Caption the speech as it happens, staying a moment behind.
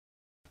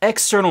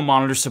External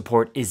monitor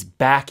support is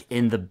back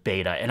in the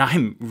beta, and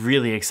I'm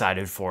really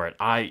excited for it.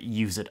 I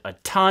use it a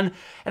ton,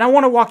 and I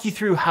want to walk you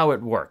through how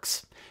it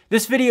works.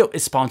 This video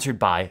is sponsored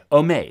by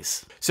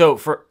Omaze. So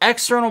for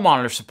external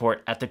monitor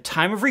support, at the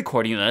time of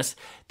recording this,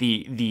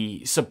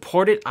 the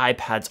supported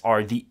iPads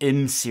are the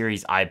M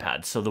series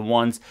iPads. So the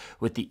ones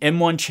with the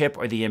M1 chip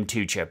or the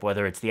M2 chip,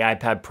 whether it's the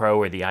iPad Pro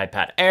or the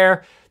iPad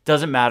Air,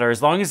 doesn't matter.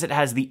 As long as it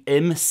has the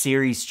M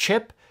series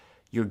chip,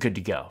 you're good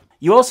to go.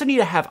 You also need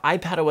to have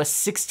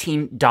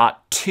iPadOS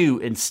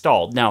 16.2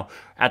 installed. Now,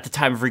 at the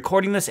time of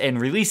recording this and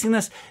releasing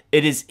this,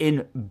 it is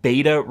in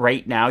beta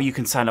right now. You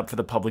can sign up for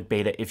the public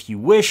beta if you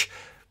wish.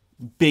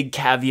 Big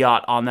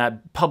caveat on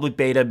that, public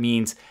beta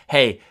means,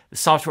 hey, the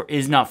software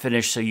is not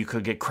finished, so you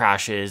could get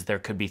crashes, there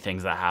could be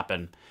things that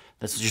happen.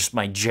 That's just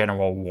my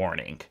general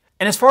warning.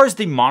 And as far as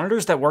the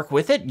monitors that work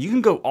with it, you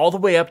can go all the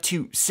way up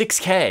to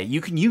 6K.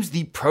 You can use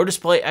the Pro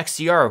Display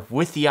XDR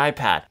with the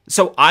iPad.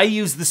 So I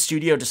use the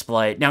Studio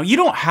Display. Now, you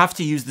don't have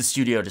to use the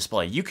Studio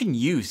Display. You can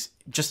use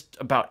just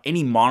about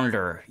any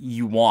monitor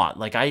you want.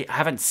 Like, I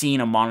haven't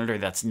seen a monitor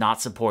that's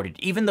not supported.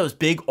 Even those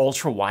big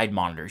ultra-wide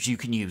monitors, you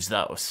can use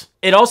those.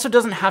 It also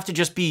doesn't have to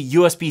just be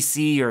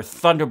USB-C or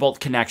Thunderbolt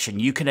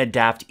connection. You can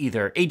adapt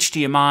either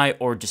HDMI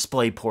or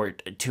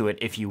DisplayPort to it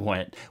if you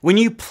want. When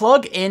you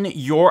plug in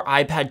your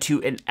iPad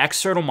to an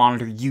external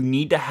monitor, you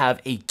need to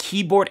have a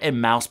keyboard and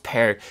mouse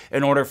paired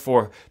in order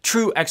for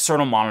true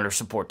external monitor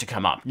support to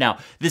come up. Now,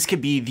 this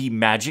could be the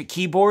Magic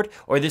Keyboard,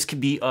 or this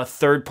could be a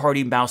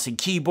third-party mouse and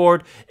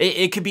keyboard.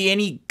 It could be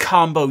any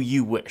combo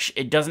you wish.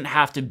 It doesn't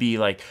have to be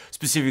like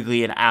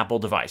specifically an Apple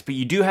device, but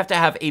you do have to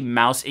have a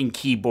mouse and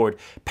keyboard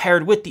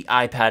paired with the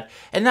iPad,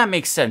 and that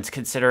makes sense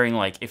considering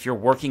like if you're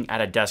working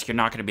at a desk, you're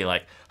not going to be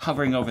like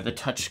hovering over the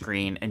touch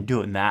screen and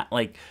doing that.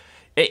 Like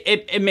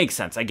it makes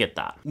sense. I get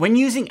that. When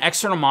using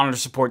external monitor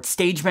support,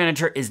 Stage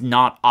Manager is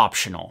not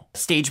optional.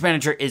 Stage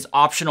Manager is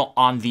optional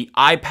on the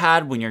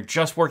iPad. When you're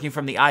just working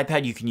from the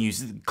iPad, you can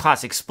use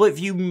classic split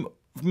view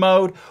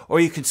mode, or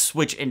you can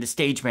switch into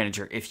Stage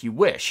Manager if you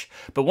wish.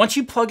 But once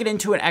you plug it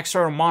into an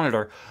external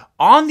monitor,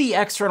 on the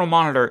external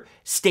monitor,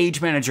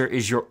 Stage Manager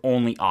is your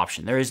only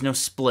option. There is no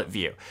split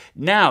view.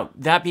 Now,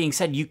 that being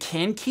said, you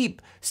can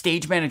keep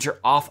Stage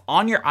Manager off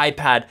on your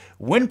iPad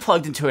when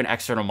plugged into an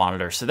external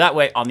monitor. So that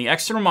way, on the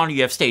external monitor,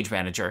 you have Stage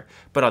Manager,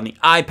 but on the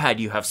iPad,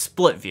 you have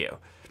split view.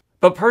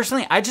 But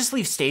personally, I just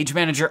leave Stage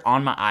Manager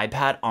on my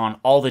iPad on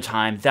all the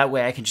time. That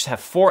way, I can just have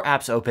 4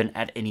 apps open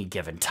at any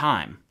given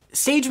time.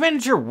 Stage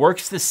Manager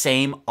works the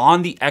same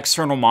on the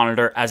external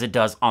monitor as it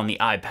does on the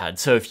iPad.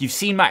 So if you've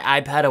seen my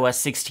iPadOS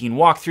 16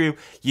 walkthrough,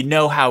 you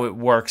know how it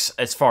works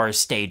as far as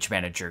Stage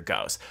Manager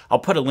goes. I'll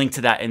put a link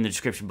to that in the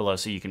description below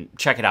so you can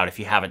check it out if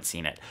you haven't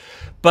seen it.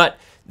 But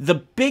the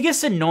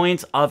biggest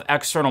annoyance of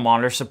external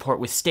monitor support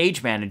with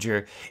Stage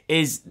Manager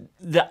is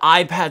the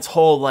iPad's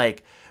whole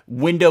like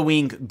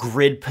windowing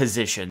grid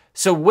position.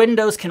 So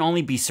windows can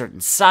only be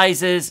certain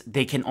sizes,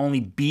 they can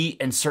only be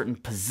in certain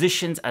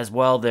positions as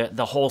well.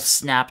 The whole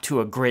snap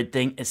to a grid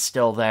thing is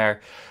still there.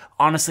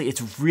 Honestly,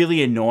 it's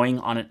really annoying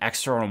on an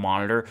external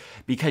monitor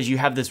because you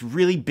have this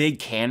really big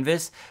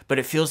canvas, but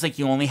it feels like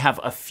you only have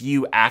a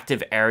few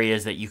active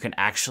areas that you can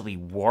actually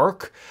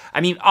work.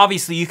 I mean,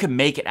 obviously you can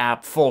make an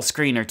app full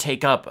screen or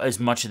take up as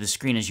much of the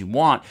screen as you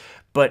want,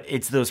 but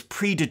it's those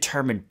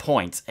predetermined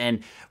points.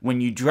 And when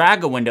you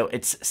drag a window,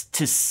 it's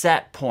to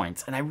set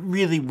points. And I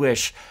really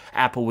wish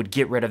Apple would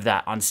get rid of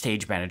that on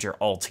Stage Manager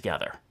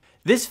altogether.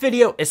 This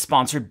video is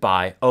sponsored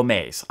by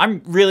Omaze.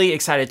 I'm really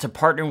excited to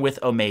partner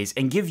with Omaze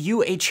and give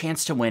you a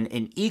chance to win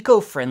an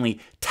eco-friendly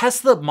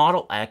Tesla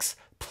Model X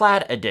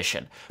Plaid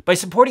Edition by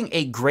supporting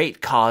a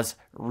great cause,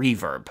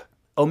 Reverb.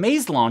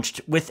 Omaze launched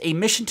with a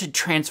mission to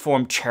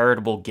transform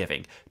charitable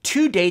giving.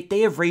 To date, they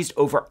have raised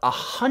over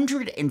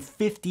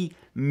 $150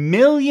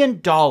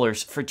 million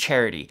for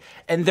charity,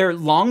 and their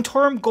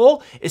long-term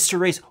goal is to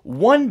raise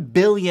 $1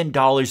 billion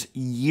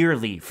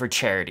yearly for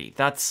charity.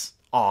 That's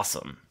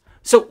awesome.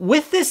 So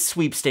with this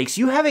sweepstakes,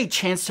 you have a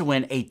chance to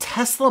win a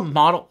Tesla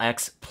Model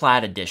X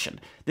Plaid Edition.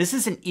 This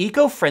is an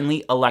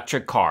eco-friendly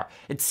electric car.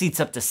 It seats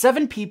up to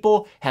 7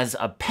 people, has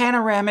a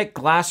panoramic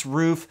glass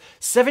roof,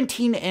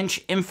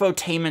 17-inch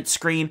infotainment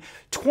screen,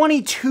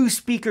 22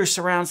 speaker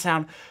surround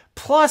sound,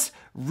 plus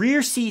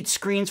rear seat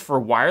screens for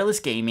wireless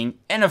gaming,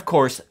 and of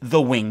course,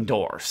 the wing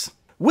doors.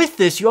 With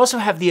this, you also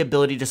have the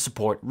ability to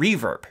support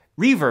Reverb.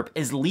 Reverb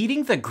is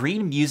leading the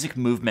green music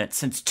movement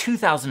since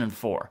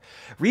 2004.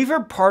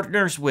 Reverb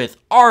partners with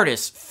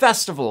artists,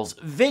 festivals,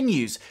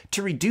 venues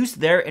to reduce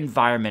their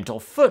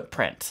environmental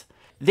footprint.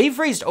 They've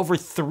raised over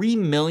 $3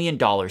 million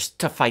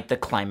to fight the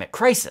climate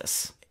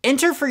crisis.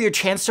 Enter for your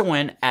chance to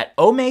win at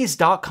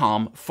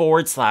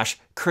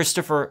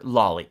omaze.com/Christopher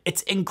Lawley.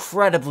 It's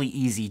incredibly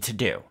easy to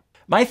do.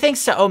 My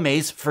thanks to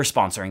Omaze for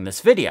sponsoring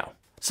this video.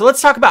 So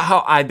let's talk about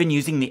how I've been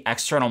using the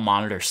external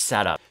monitor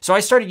setup. So I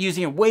started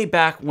using it way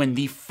back when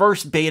the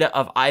first beta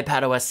of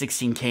iPadOS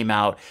 16 came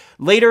out.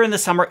 Later in the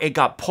summer, it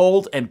got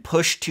pulled and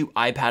pushed to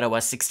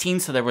iPadOS 16,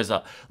 so there was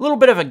a little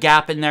bit of a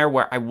gap in there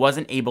where I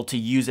wasn't able to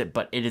use it,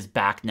 but it is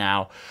back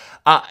now.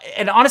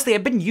 And honestly,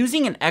 I've been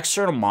using an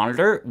external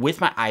monitor with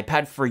my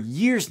iPad for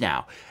years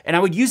now, and I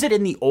would use it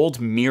in the old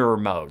mirror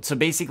mode. So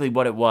basically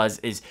what it was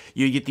is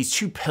you get these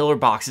two pillar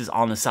boxes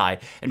on the side,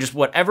 and just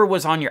whatever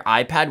was on your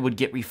iPad would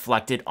get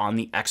reflected on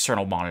the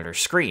external monitor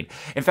screen.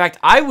 In fact,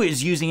 I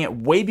was using it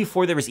way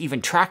before there was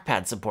even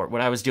trackpad support.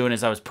 What I was doing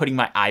is I was putting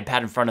my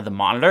iPad in front of the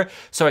monitor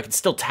so I could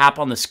still tap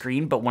on the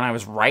screen, but when I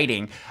was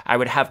writing, I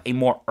would have a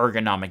more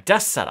ergonomic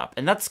desk setup.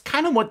 And that's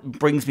kind of what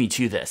brings me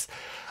to this.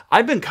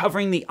 I've been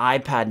covering the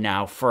iPad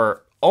now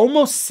for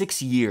almost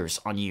 6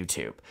 years on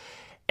YouTube.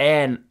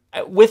 And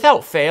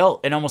without fail,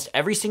 in almost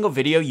every single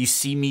video you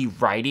see me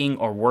writing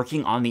or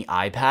working on the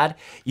iPad,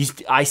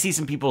 I see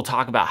some people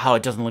talk about how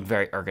it doesn't look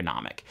very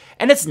ergonomic.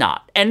 And it's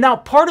not. And now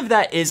part of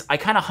that is I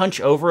kind of hunch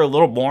over a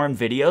little more in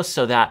videos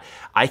so that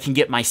I can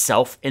get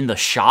myself in the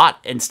shot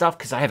and stuff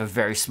because I have a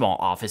very small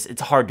office.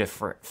 It's hard to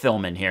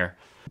film in here.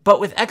 But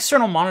with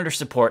external monitor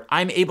support,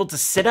 I'm able to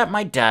sit at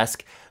my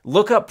desk,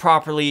 look up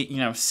properly,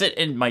 sit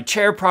in my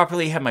chair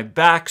properly, have my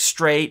back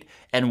straight,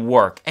 and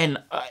work. And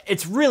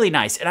it's really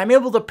nice. And I'm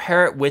able to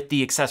pair it with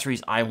the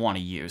accessories I want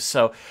to use.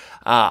 So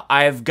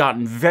I've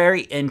gotten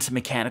very into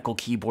mechanical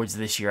keyboards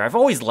this year. I've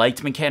always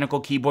liked mechanical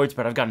keyboards,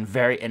 but I've gotten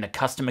very into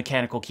custom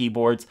mechanical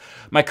keyboards.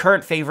 My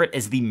current favorite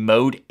is the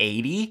Mode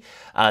 80.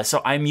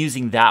 So I'm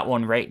using that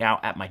one right now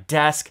at my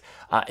desk.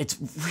 It's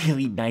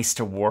really nice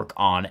to work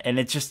on. And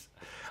it's just...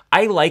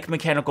 I like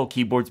mechanical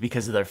keyboards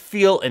because of their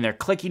feel and their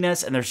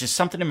clickiness, and there's just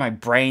something in my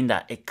brain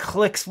that it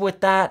clicks with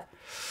that.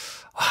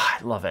 Oh,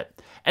 I love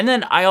it. And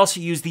then I also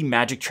use the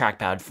Magic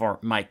Trackpad for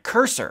my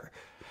cursor.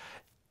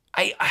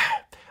 I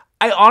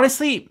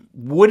honestly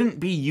wouldn't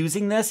be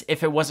using this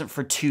if it wasn't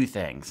for two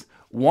things.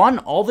 One,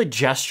 all the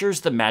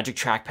gestures the Magic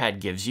Trackpad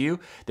gives you.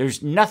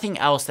 There's nothing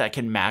else that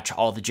can match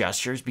all the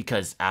gestures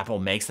because Apple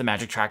makes the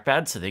Magic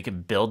Trackpad so they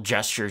can build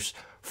gestures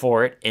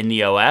for it in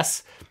the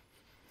OS.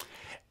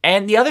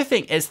 And the other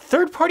thing is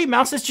third-party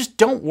mouses just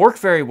don't work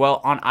very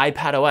well on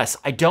iPad OS.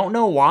 I don't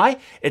know why.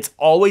 It's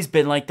always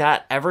been like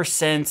that ever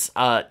since,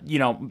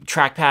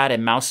 trackpad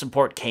and mouse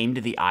support came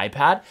to the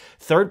iPad.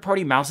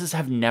 Third-party mouses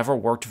have never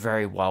worked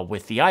very well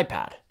with the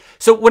iPad.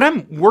 So when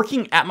I'm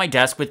working at my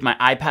desk with my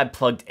iPad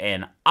plugged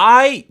in,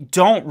 I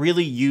don't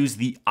really use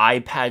the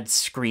iPad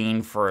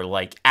screen for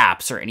like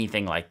apps or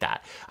anything like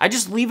that. I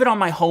just leave it on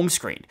my home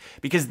screen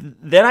because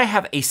then I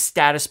have a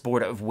status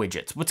board of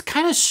widgets. What's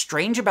kind of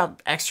strange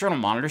about external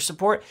monitor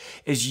support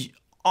is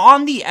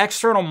on the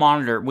external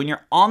monitor, when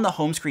you're on the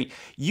home screen,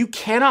 you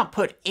cannot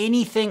put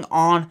anything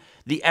on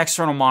the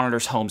external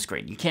monitor's home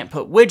screen. You can't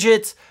put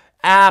widgets,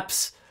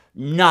 apps,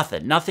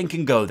 nothing. Nothing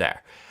can go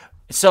there.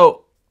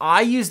 So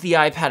I use the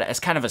iPad as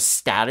kind of a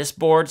status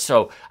board,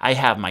 so I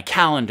have my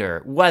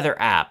calendar, weather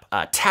app,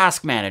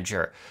 task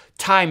manager,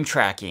 time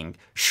tracking,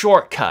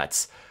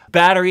 shortcuts,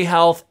 battery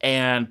health,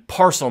 and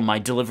Parcel, my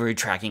delivery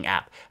tracking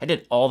app. I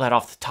did all that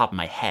off the top of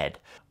my head.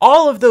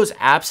 All of those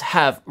apps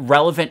have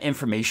relevant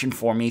information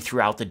for me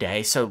throughout the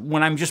day, so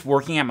when I'm just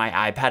working at my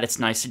iPad, it's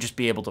nice to just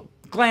be able to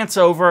glance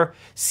over,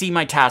 see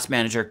my task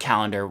manager,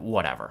 calendar,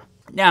 whatever.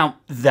 Now,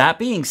 that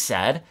being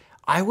said,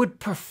 I would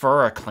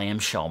prefer a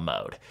clamshell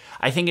mode.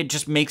 I think it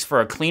just makes for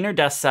a cleaner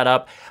desk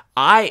setup.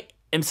 I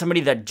am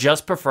somebody that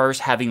just prefers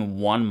having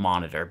one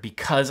monitor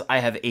because I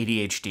have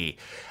ADHD.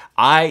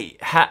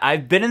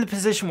 I've been in the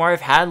position where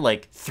I've had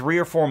like 3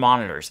 or 4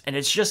 monitors, and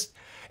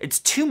it's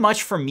too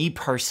much for me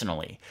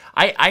personally.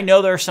 I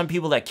know there are some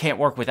people that can't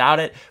work without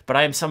it, but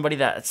I am somebody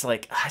that's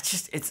like,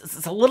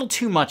 it's a little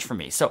too much for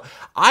me. So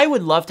I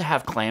would love to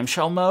have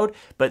clamshell mode,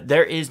 but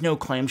there is no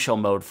clamshell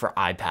mode for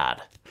iPad.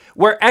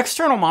 Where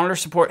external monitor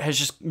support has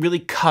just really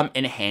come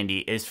in handy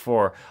is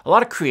for a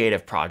lot of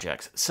creative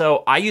projects.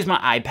 So I use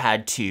my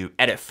iPad to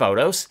edit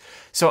photos.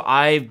 So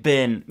I've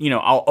been,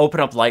 I'll open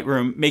up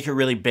Lightroom, make it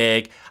really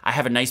big. I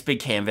have a nice big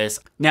canvas.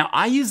 Now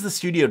I use the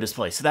studio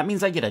display. So that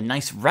means I get a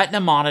nice Retina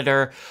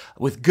monitor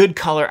with good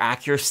color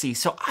accuracy.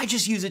 So I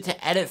just use it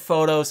to edit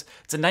photos.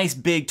 It's a nice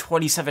big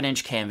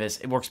 27-inch canvas.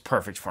 It works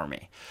perfect for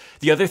me.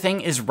 The other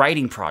thing is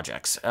writing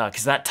projects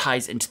because that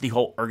ties into the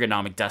whole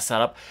ergonomic desk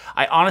setup.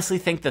 I honestly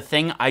think the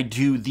thing I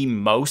do the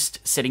most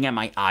sitting at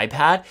my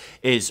iPad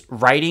is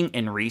writing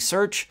and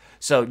research.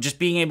 So just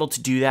being able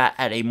to do that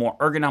at a more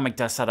ergonomic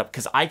desk setup,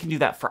 because I can do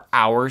that for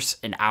hours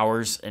and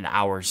hours and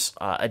hours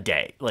a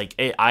day.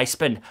 I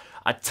spend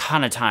a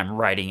ton of time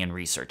writing and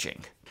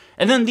researching.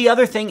 And then the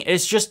other thing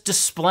is just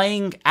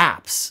displaying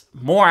apps,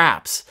 more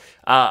apps.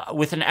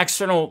 With an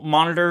external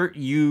monitor,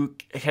 you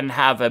can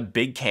have a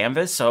big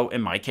canvas. So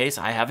in my case,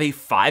 I have a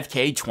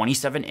 5K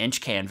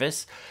 27-inch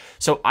canvas.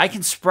 So I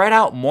can spread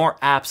out more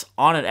apps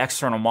on an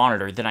external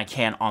monitor than I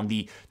can on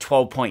the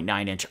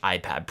 12.9-inch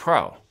iPad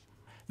Pro.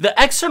 The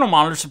external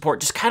monitor support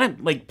just kind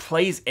of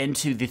plays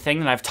into the thing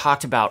that I've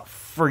talked about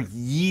for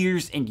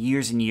years and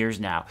years and years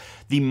now,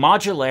 the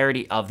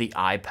modularity of the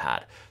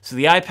iPad. So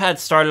the iPad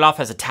started off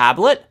as a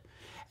tablet,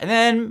 and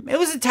then it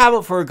was a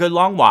tablet for a good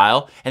long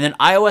while, and then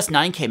iOS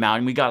 9 came out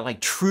and we got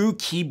true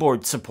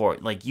keyboard support.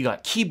 You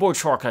got keyboard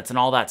shortcuts and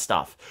all that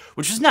stuff,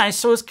 which was nice.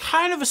 So it's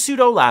kind of a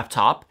pseudo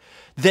laptop.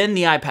 Then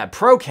the iPad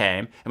Pro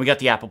came, and we got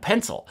the Apple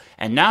Pencil.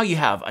 And now you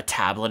have a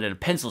tablet and a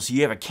pencil, so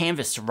you have a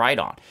canvas to write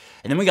on.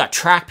 And then we got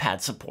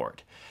trackpad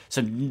support.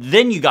 So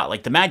then you got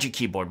like the Magic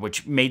Keyboard,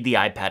 which made the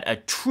iPad a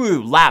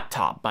true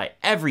laptop by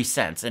every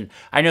sense. And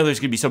I know there's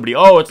going to be somebody,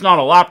 oh, it's not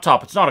a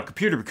laptop, it's not a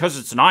computer because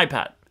it's an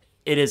iPad.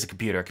 It is a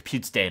computer, it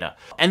computes data.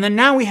 And then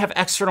now we have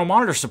external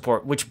monitor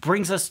support, which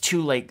brings us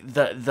to like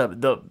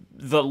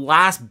the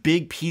last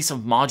big piece of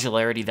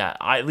modularity that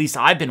at least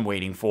I've been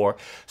waiting for.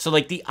 So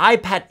like the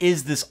iPad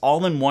is this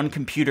all-in-one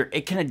computer.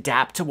 It can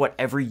adapt to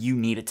whatever you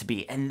need it to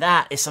be. And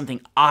that is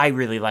something I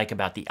really like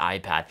about the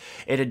iPad.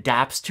 It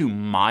adapts to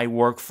my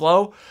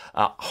workflow,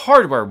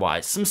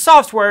 hardware-wise. Some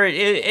software,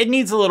 it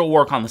needs a little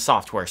work on the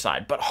software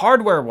side, but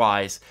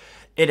hardware-wise,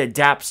 it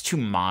adapts to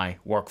my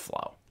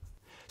workflow.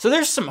 So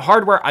there's some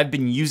hardware I've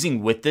been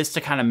using with this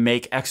to kind of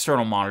make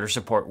external monitor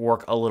support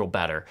work a little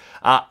better.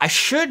 I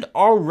should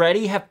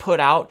already have put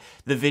out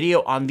the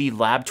video on the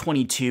Lab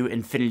 22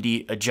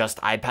 Infinity Adjust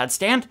iPad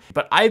stand,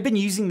 but I've been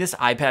using this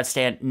iPad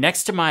stand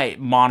next to my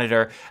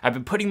monitor. I've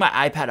been putting my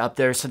iPad up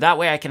there so that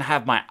way I can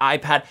have my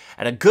iPad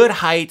at a good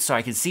height so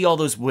I can see all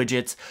those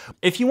widgets.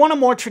 If you want a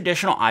more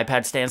traditional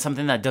iPad stand,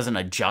 something that doesn't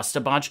adjust a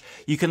bunch,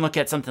 you can look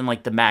at something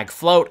like the Mag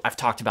Float. I've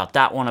talked about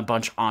that one a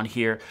bunch on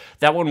here.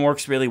 That one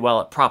works really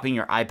well at propping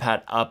your iPad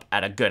up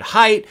at a good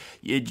height.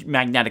 It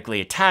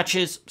magnetically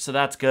attaches, so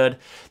that's good.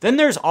 Then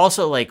there's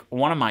also like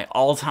one of my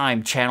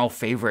all-time channel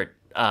favorite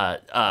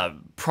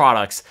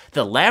products,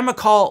 the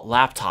Lamicall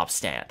laptop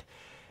stand.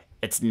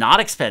 It's not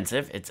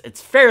expensive. It's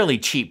fairly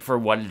cheap for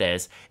what it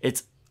is.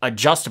 It's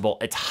adjustable.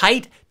 It's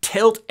height,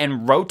 tilt,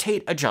 and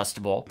rotate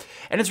adjustable.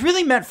 And it's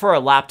really meant for a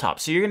laptop.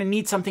 So you're going to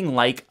need something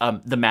like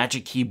the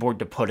Magic Keyboard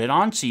to put it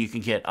on so you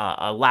can get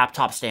a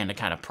laptop stand to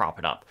kind of prop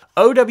it up.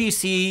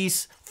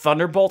 OWC's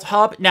Thunderbolt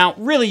hub. Now,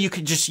 really, you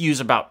could just use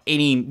about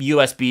any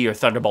USB or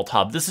Thunderbolt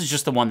hub. This is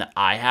just the one that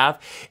I have.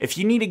 If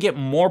you need to get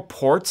more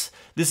ports,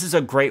 this is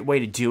a great way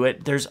to do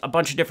it. There's a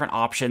bunch of different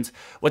options.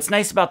 What's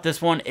nice about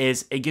this one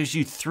is it gives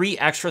you 3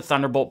 extra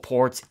Thunderbolt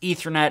ports,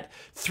 Ethernet,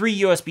 3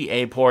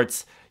 USB-A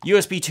ports,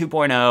 USB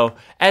 2.0,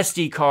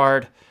 SD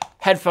card,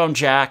 headphone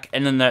jack,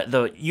 and then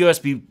the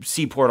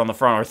USB-C port on the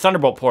front, or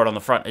Thunderbolt port on the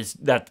front,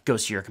 that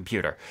goes to your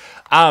computer.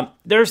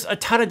 There's a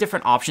ton of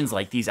different options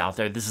like these out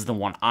there. This is the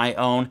one I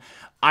own.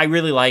 I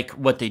really like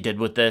what they did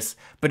with this,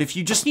 but if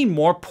you just need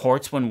more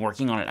ports when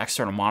working on an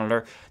external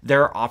monitor,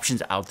 there are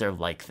options out there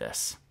like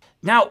this.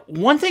 Now,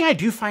 one thing I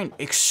do find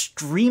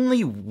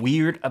extremely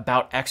weird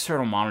about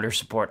external monitor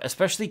support,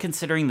 especially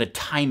considering the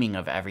timing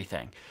of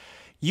everything,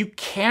 you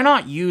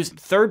cannot use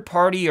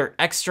third-party or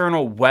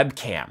external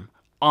webcam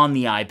on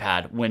the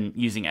iPad when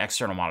using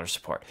external monitor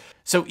support.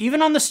 So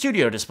even on the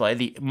studio display,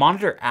 the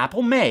monitor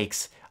Apple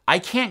makes, I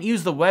can't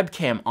use the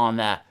webcam on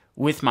that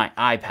with my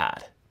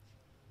iPad.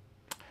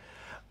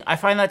 I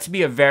find that to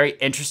be a very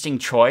interesting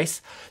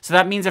choice. So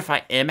that means if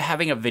I am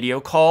having a video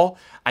call,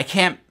 I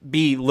can't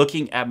be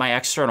looking at my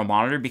external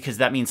monitor because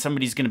that means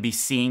somebody's going to be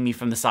seeing me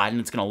from the side and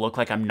it's going to look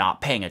like I'm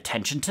not paying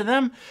attention to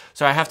them.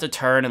 So I have to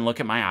turn and look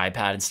at my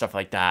iPad and stuff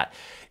like that.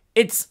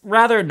 It's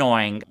rather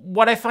annoying.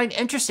 What I find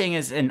interesting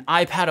is in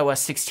iPad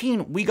OS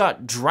 16, we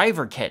got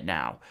driver kit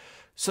now.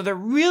 So there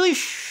really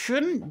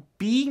shouldn't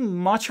be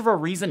much of a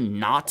reason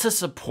not to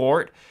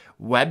support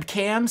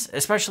webcams,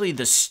 especially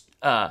the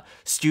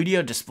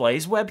Studio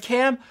Displays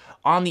webcam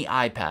on the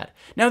iPad.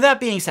 Now that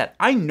being said,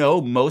 I know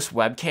most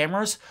web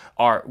cameras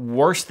are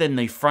worse than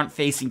the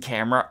front-facing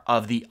camera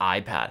of the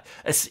iPad,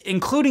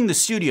 including the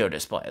Studio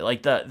Display.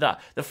 Like the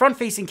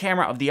front-facing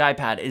camera of the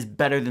iPad is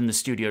better than the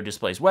Studio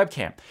Display's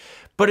webcam.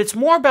 But it's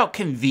more about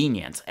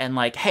convenience and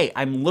like, hey,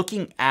 I'm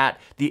looking at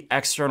the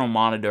external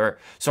monitor,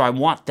 so I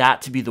want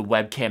that to be the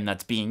webcam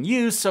that's being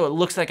used, so it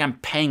looks like I'm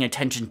paying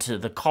attention to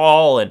the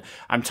call and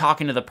I'm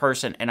talking to the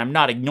person and I'm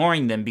not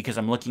ignoring them because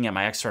I'm looking at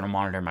my external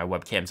monitor and my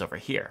webcam's over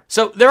here.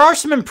 So there are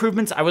some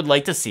improvements I would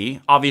like to see.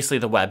 Obviously,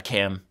 the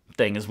webcam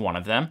thing is one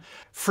of them.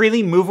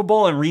 Freely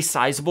movable and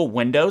resizable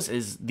windows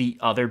is the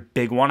other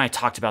big one. I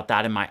talked about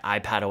that in my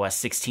iPad OS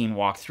 16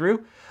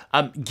 walkthrough.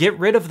 Get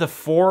rid of the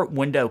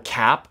 4-window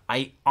cap.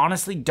 I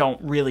honestly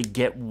don't really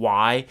get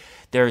why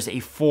there's a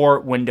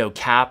 4-window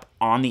cap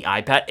on the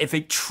iPad. If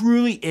it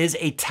truly is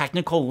a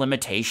technical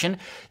limitation,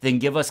 then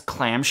give us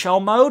clamshell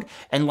mode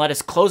and let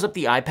us close up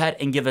the iPad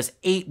and give us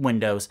 8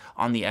 windows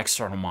on the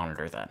external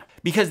monitor then.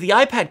 Because the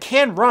iPad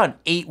can run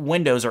 8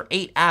 windows or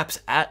 8 apps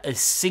at a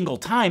single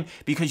time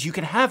because you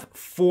can have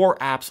 4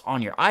 apps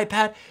on your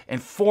iPad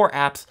and 4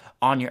 apps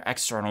on your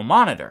external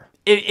monitor.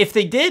 If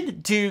they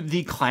did do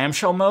the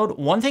clamshell mode,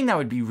 one thing that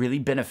would be really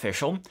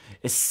beneficial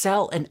is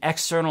sell an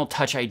external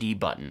Touch ID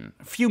button.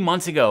 A few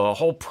months ago, a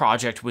whole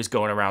project was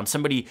going around.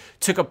 Somebody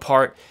took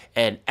apart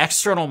an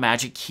external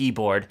Magic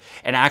Keyboard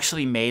and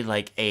actually made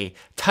like a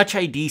Touch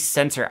ID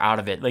sensor out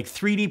of it, like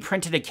 3D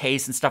printed a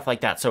case and stuff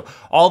like that. So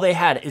all they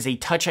had is a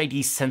Touch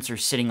ID sensor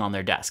sitting on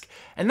their desk.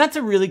 And that's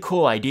a really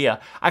cool idea.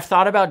 I've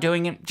thought about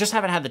doing it, just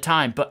haven't had the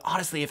time. But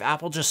honestly, if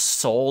Apple just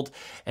sold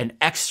an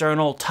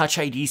external Touch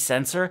ID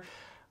sensor,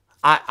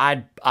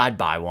 I'd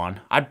buy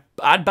one.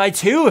 I'd buy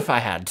 2 if I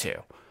had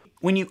to.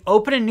 When you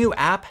open a new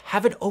app,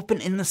 have it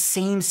open in the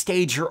same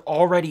stage you're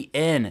already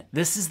in.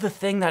 This is the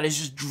thing that is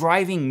just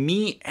driving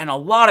me and a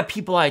lot of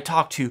people I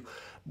talk to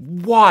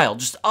wild,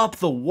 just up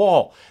the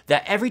wall,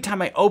 that every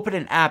time I open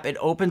an app, it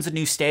opens a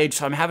new stage,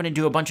 so I'm having to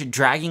do a bunch of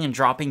dragging and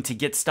dropping to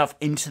get stuff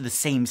into the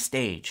same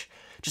stage.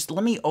 Just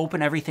let me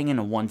open everything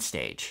into one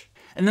stage.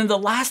 And then the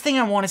last thing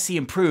I want to see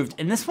improved,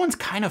 and this one's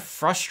kind of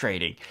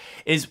frustrating,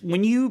 is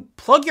when you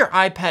plug your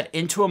iPad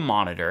into a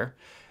monitor,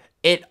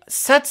 it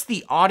sets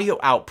the audio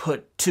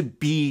output to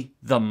be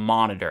the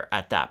monitor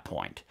at that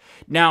point.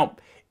 Now,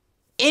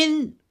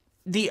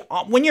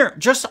 when you're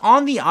just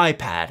on the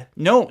iPad,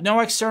 no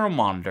external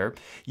monitor,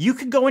 you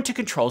could go into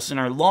Control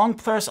Center, long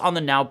press on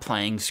the now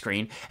playing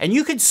screen, and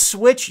you could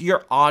switch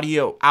your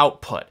audio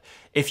output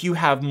if you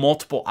have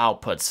multiple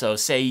outputs. So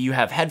say you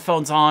have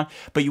headphones on,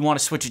 but you want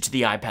to switch it to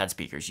the iPad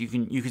speakers. You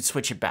can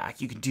switch it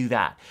back. You can do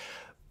that.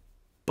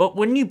 But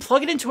when you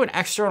plug it into an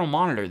external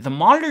monitor, the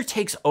monitor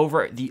takes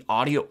over the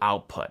audio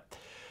output.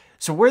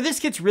 So where this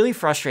gets really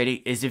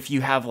frustrating is if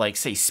you have, like,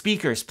 say,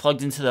 speakers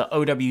plugged into the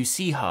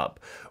OWC hub,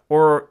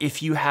 or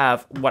if you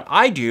have, what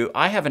I do,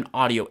 I have an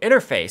audio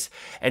interface,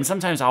 and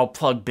sometimes I'll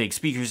plug big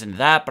speakers into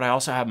that, but I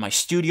also have my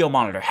studio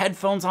monitor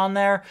headphones on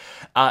there,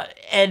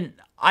 and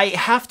I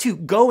have to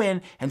go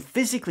in and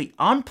physically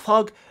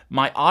unplug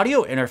my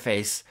audio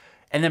interface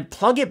and then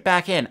plug it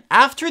back in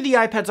after the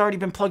iPad's already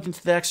been plugged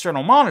into the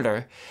external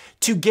monitor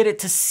to get it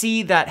to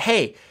see that,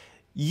 hey,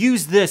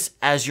 use this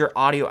as your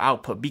audio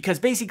output, because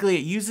basically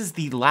it uses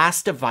the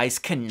last device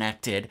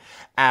connected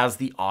as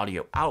the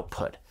audio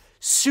output.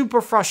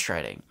 Super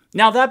frustrating.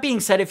 Now, that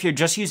being said, if you're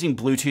just using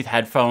Bluetooth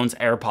headphones,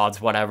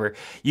 AirPods, whatever,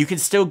 you can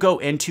still go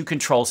into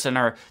Control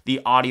Center, the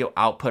audio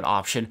output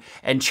option,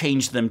 and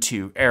change them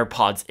to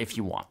AirPods if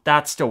you want.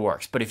 That still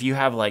works. But if you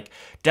have, like,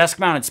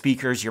 desk-mounted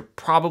speakers, you're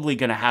probably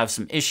going to have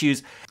some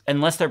issues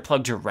unless they're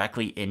plugged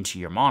directly into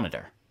your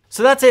monitor.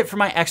 So that's it for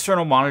my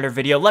external monitor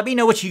video. Let me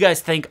know what you guys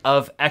think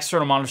of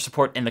external monitor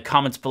support in the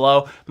comments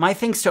below. My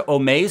thanks to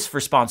Omaze for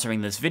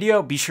sponsoring this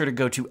video. Be sure to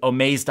go to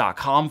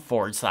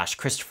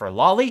omaze.com/Christopher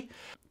Lawley.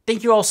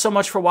 Thank you all so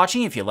much for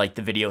watching. If you liked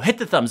the video, hit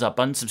the thumbs up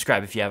button,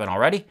 subscribe if you haven't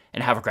already,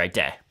 and have a great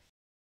day.